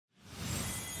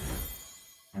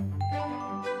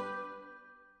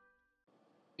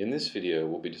In this video,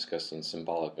 we'll be discussing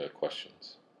symbolic mode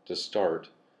questions. To start,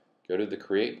 go to the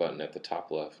Create button at the top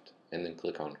left and then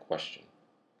click on Question.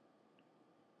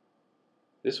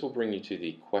 This will bring you to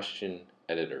the Question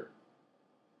Editor.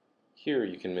 Here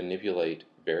you can manipulate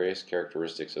various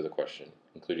characteristics of the question,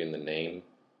 including the name,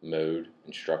 mode,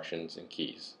 instructions, and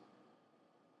keys.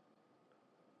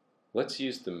 Let's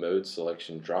use the Mode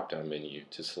Selection drop-down menu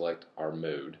to select our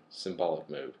mode,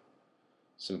 Symbolic Mode.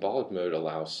 Symbolic mode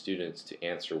allows students to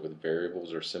answer with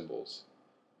variables or symbols.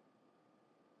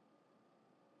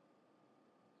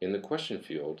 In the question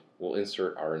field, we'll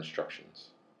insert our instructions.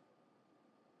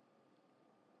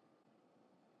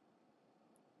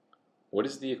 What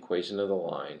is the equation of the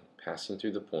line passing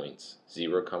through the points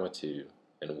 0, 2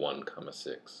 and 1,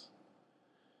 6?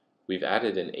 We've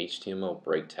added an HTML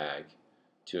break tag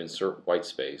to insert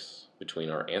whitespace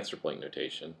between our answer blank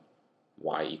notation,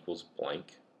 y equals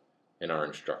blank, and our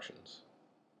instructions.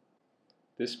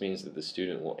 This means that the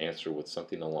student will answer with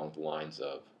something along the lines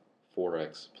of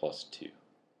 4x plus 2.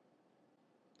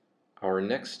 Our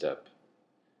next step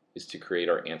is to create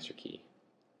our answer key.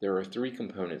 There are 3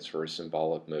 components for a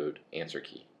symbolic mode answer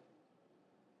key.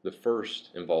 The first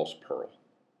involves Perl.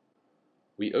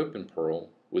 We open Perl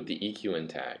with the EQN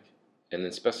tag and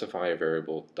then specify a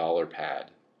variable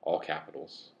 $pad, all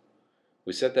capitals.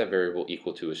 We set that variable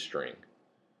equal to a string.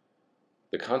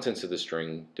 The contents of the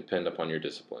string depend upon your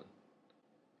discipline.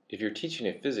 If you're teaching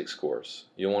a physics course,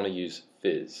 you'll want to use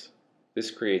phys.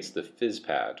 This creates the phys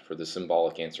pad for the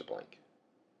symbolic answer blank.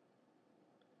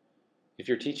 If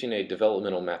you're teaching a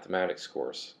developmental mathematics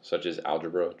course, such as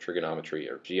algebra, trigonometry,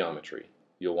 or geometry,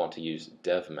 you'll want to use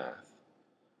dev math.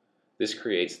 This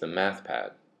creates the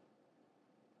MathPad.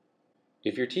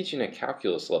 If you're teaching a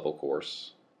calculus level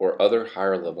course, or other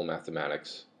higher level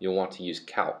mathematics, you'll want to use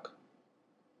calc.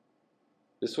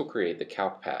 This will create the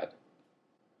calc pad.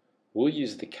 We'll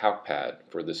use the calc pad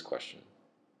for this question.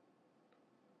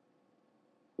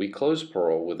 We close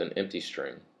Perl with an empty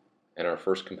string, and our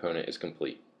first component is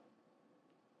complete.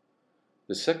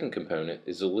 The second component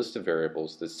is a list of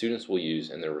variables that students will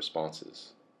use in their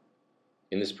responses.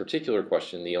 In this particular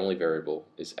question, the only variable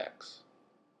is x.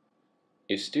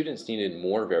 If students needed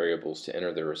more variables to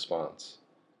enter their response,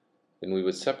 then we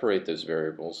would separate those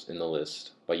variables in the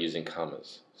list by using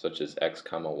commas, such as x,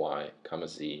 y,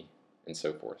 z, and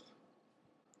so forth.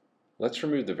 Let's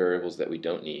remove the variables that we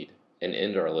don't need and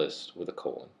end our list with a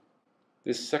colon.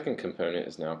 This second component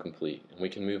is now complete, and we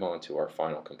can move on to our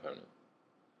final component.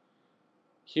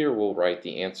 Here we'll write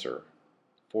the answer,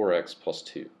 4x plus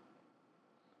 2.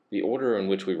 The order in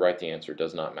which we write the answer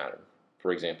does not matter.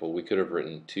 For example, we could have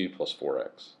written 2 plus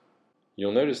 4x.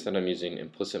 You'll notice that I'm using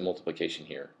implicit multiplication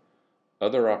here.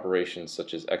 Other operations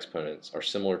such as exponents are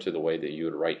similar to the way that you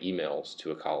would write emails to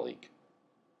a colleague.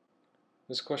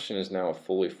 This question is now a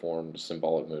fully formed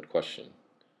symbolic mode question.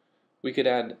 We could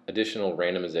add additional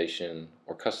randomization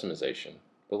or customization,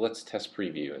 but let's test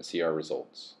preview and see our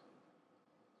results.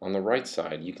 On the right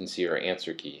side you can see our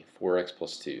answer key, 4x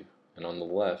plus 2, and on the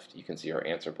left you can see our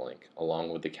answer blank along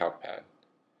with the calc pad.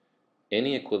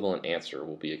 Any equivalent answer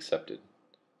will be accepted.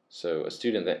 So a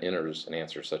student that enters an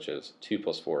answer such as 2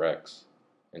 plus 4x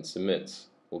and submits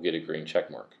will get a green check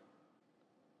mark.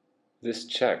 This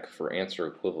check for answer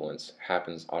equivalence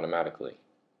happens automatically.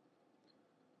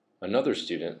 Another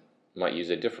student might use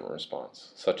a different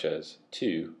response, such as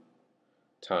 2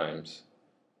 times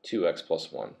 2x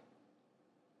plus 1.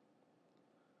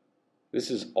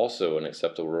 This is also an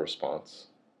acceptable response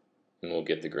and will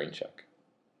get the green check.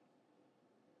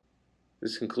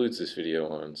 This concludes this video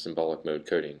on symbolic mode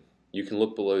coding. You can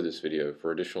look below this video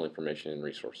for additional information and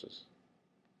resources.